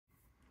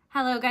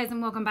Hello guys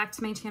and welcome back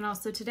to my channel.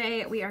 So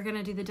today we are going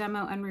to do the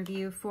demo and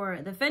review for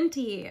the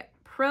Fenty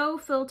Pro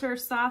Filt'r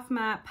Soft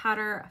Matte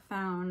Powder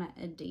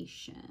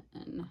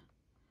Foundation.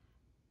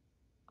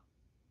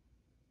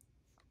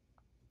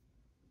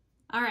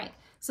 Alright,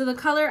 so the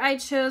color I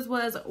chose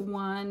was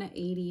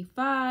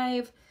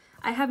 185.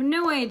 I have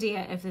no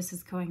idea if this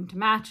is going to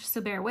match,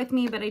 so bear with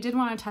me, but I did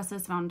want to test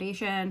this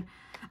foundation.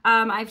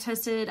 I've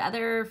tested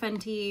other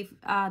Fenty,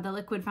 the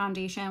liquid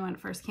foundation when it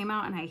first came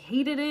out, and I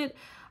hated it.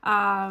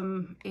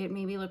 It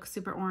made me look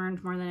super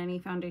orange more than any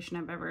foundation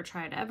I've ever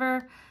tried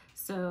ever.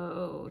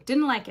 So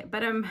didn't like it,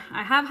 but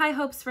I have high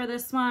hopes for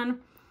this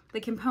one.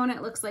 The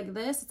component looks like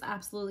this. It's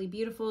absolutely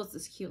beautiful. It's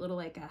this cute little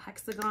like a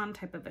hexagon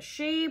type of a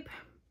shape.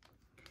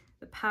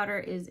 The powder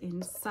is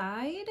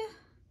inside,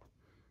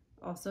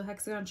 also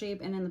hexagon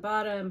shape, and in the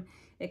bottom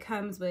it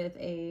comes with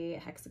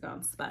a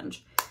hexagon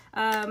sponge.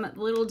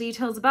 Little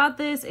details about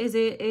this is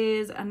it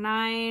is a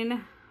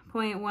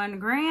 9.1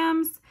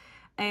 grams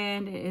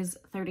and it is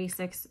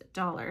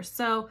 $36.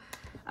 So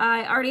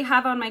I already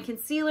have on my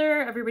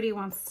concealer. Everybody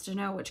wants to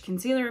know which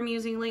concealer I'm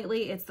using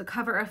lately. It's the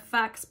Cover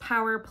FX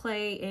Power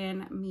Play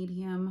in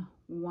medium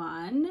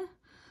 1.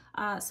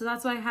 So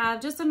that's what I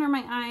have just under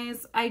my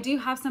eyes. I do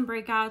have some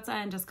breakouts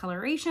and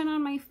discoloration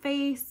on my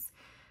face.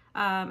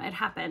 It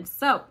happens.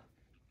 So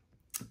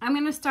I'm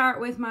going to start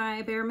with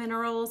my Bare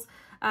Minerals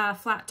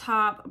flat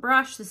top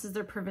brush. This is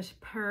their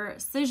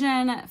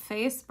Precision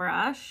Face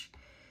Brush.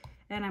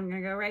 And I'm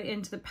going to go right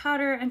into the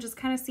powder and just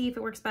kind of see if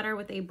it works better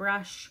with a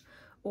brush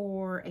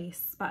or a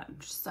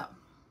sponge. So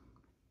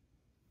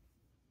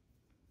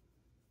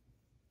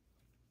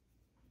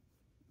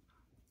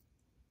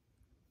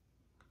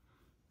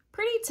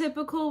pretty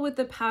typical with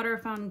the powder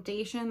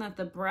foundation that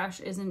the brush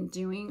isn't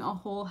doing a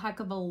whole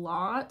heck of a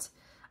lot.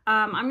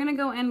 I'm going to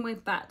go in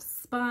with that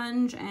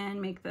sponge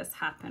and make this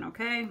happen,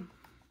 okay?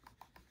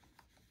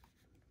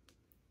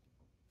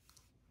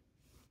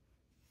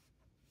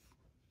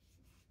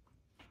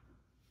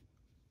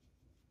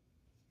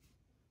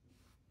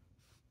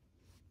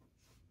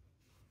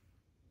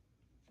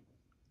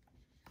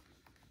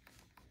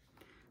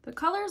 The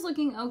color is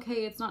looking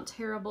okay. It's not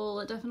terrible.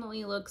 It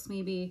definitely looks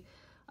maybe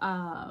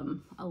a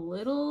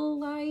little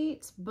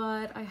light,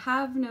 but I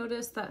have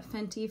noticed that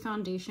Fenty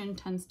foundation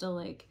tends to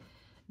like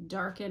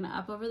darken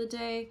up over the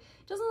day.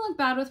 It doesn't look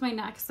bad with my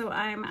neck, so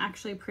I'm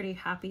actually pretty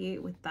happy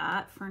with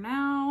that for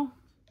now.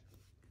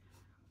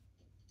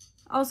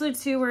 Also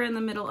too, we're in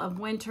the middle of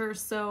winter,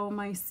 so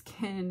my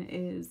skin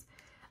is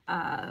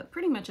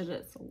pretty much at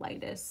its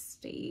lightest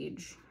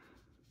stage.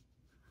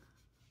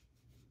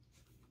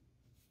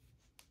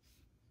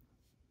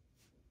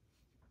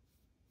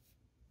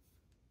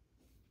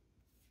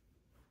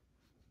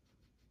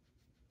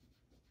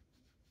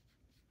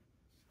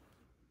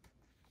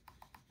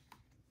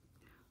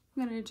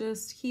 I'm gonna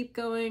just keep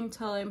going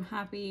till I'm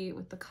happy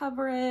with the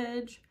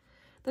coverage.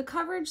 The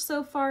coverage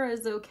so far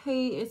is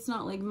okay. It's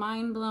not like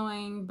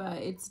mind-blowing, but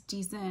it's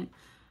decent,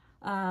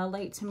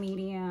 light to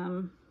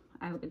medium,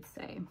 I would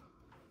say.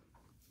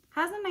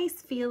 Has a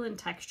nice feel and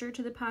texture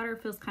to the powder.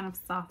 Feels kind of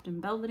soft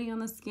and velvety on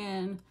the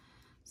skin.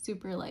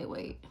 Super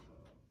lightweight.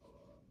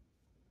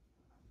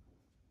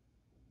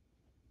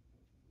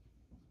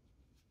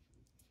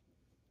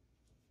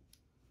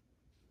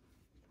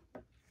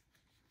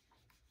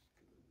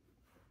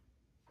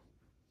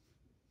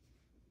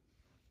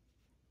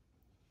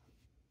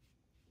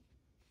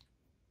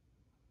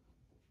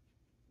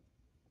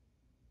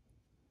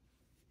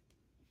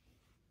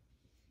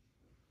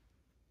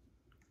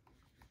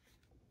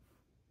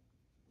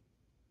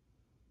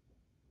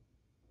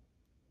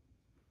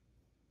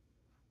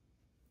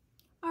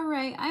 All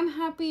right, I'm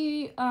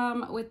happy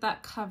with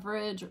that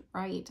coverage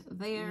right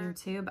there.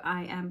 YouTube,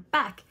 I am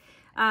back.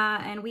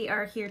 And we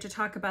are here to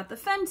talk about the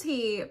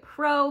Fenty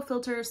Pro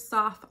Filt'r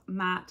Soft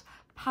Matte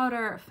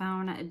Powder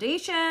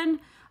Foundation.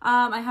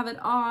 I have it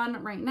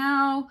on right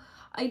now.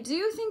 I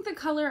do think the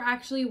color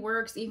actually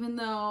works, even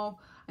though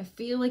I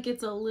feel like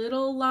it's a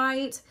little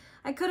light.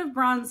 I could have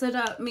bronzed it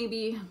up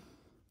maybe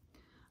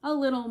a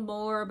little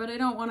more, but I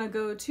don't want to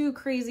go too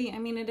crazy. I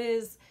mean, it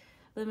is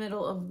the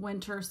middle of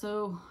winter,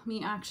 so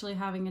me actually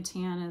having a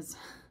tan is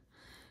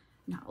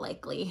not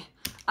likely.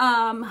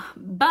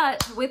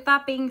 But with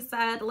that being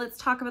said, let's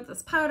talk about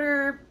this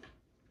powder.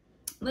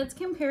 Let's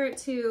compare it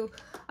to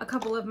a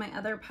couple of my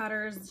other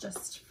powders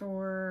just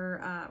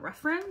for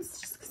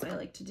reference, just because I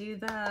like to do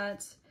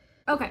that.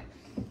 Okay,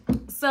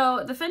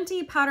 so the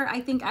Fenty powder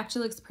I think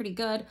actually looks pretty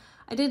good.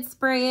 I did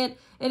spray it.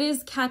 It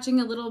is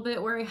catching a little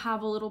bit where I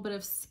have a little bit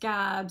of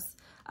scabs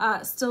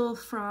still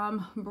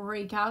from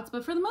breakouts,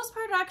 but for the most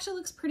part it actually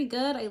looks pretty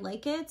good. I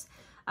like it.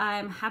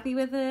 I'm happy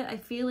with it. I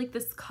feel like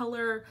this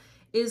color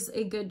is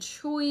a good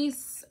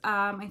choice.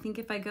 I think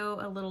if I go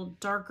a little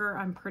darker,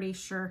 I'm pretty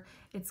sure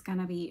it's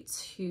gonna be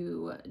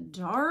too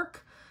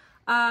dark.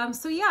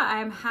 So yeah,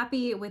 I'm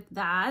happy with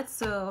that.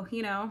 So,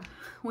 you know,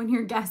 when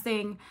you're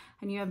guessing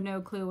and you have no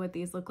clue what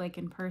these look like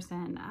in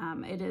person,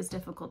 it is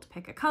difficult to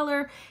pick a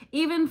color,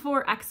 even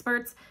for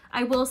experts.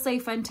 I will say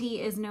Fenty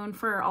is known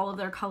for all of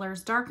their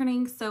colors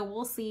darkening, so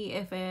we'll see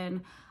if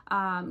in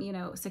you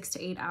know, 6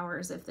 to 8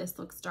 hours if this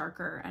looks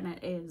darker and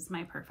it is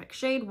my perfect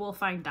shade. We'll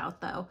find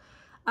out though.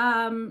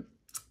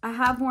 I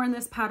have worn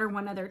this powder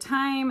one other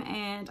time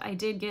and I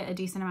did get a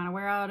decent amount of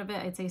wear out of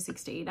it. I'd say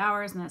 6 to 8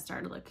 hours, and it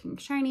started looking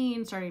shiny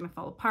and starting to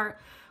fall apart,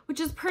 which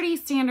is pretty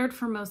standard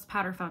for most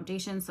powder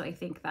foundations. So I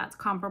think that's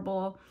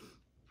comparable.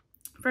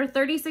 For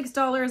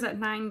 $36 at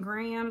 9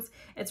 grams,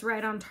 it's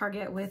right on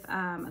target with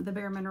the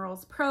Bare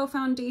Minerals Pro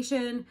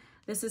foundation.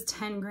 This is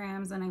 10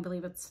 grams and I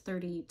believe it's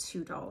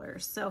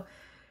 $32. So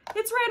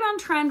it's right on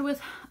trend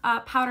with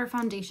powder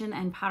foundation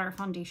and powder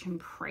foundation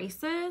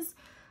prices.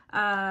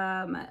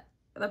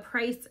 The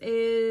price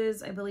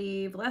is, I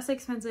believe, less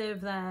expensive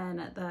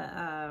than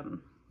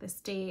the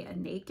Stay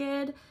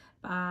Naked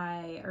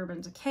by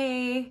Urban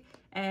Decay,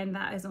 and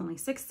that is only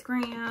 6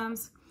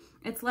 grams.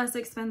 It's less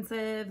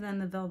expensive than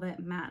the Velvet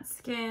Matte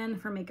Skin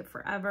for Makeup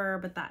Forever,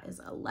 but that is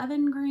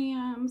 11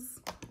 grams.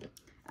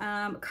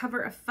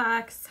 Cover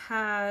FX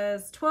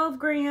has 12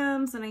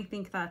 grams, and I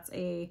think that's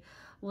a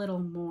little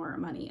more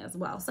money as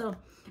well. So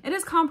it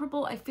is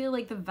comparable. I feel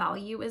like the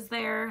value is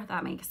there.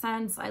 That makes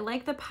sense. I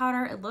like the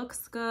powder. It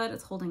looks good.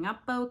 It's holding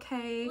up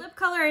okay. Lip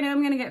color, I know I'm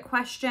going to get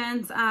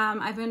questions.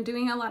 I've been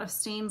doing a lot of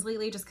stains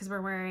lately just because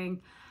we're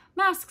wearing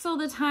masks all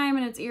the time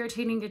and it's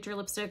irritating to get your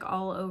lipstick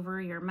all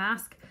over your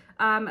mask.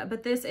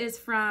 But this is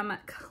from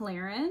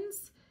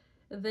Clarins.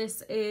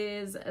 This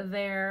is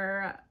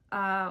their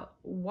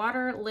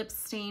water lip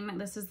stain.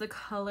 This is the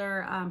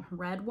color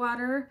Red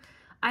Water.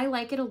 I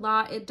like it a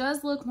lot. It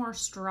does look more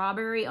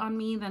strawberry on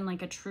me than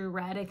like a true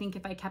red. I think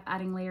if I kept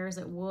adding layers,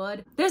 it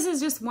would. This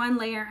is just one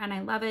layer and I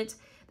love it.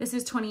 This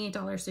is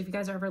 $28. So if you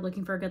guys are ever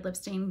looking for a good lip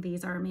stain,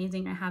 these are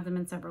amazing. I have them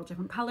in several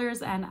different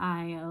colors and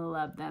I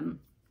love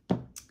them. All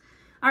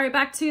right,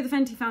 back to the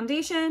Fenty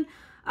foundation.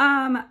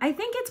 I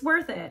think it's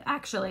worth it,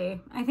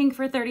 actually. I think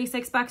for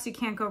 36 bucks, you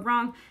can't go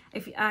wrong.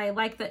 I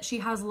like that she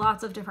has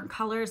lots of different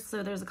colors,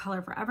 so there's a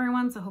color for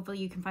everyone, so hopefully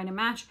you can find a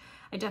match.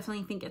 I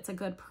definitely think it's a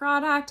good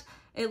product.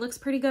 It looks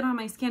pretty good on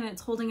my skin.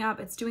 It's holding up.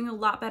 It's doing a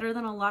lot better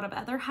than a lot of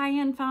other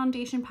high-end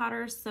foundation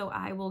powders, so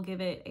I will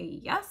give it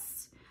a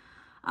yes.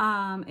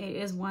 It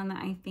is one that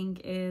I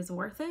think is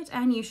worth it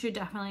and you should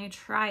definitely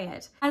try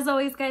it. As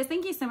always, guys,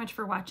 thank you so much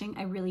for watching.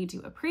 I really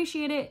do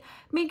appreciate it.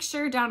 Make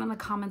sure down in the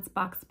comments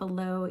box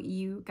below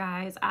you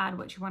guys add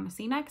what you want to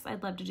see next.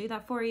 I'd love to do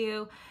that for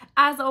you.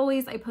 As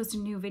always, I post a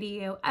new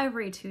video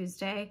every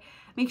Tuesday.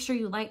 Make sure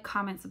you like,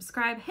 comment,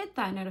 subscribe, hit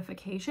that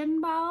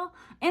notification bell.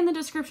 In the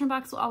description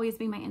box will always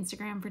be my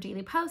Instagram for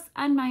daily posts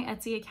and my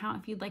Etsy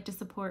account if you'd like to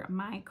support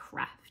my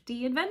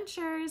crafty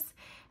adventures.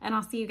 And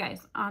I'll see you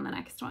guys on the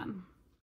next one.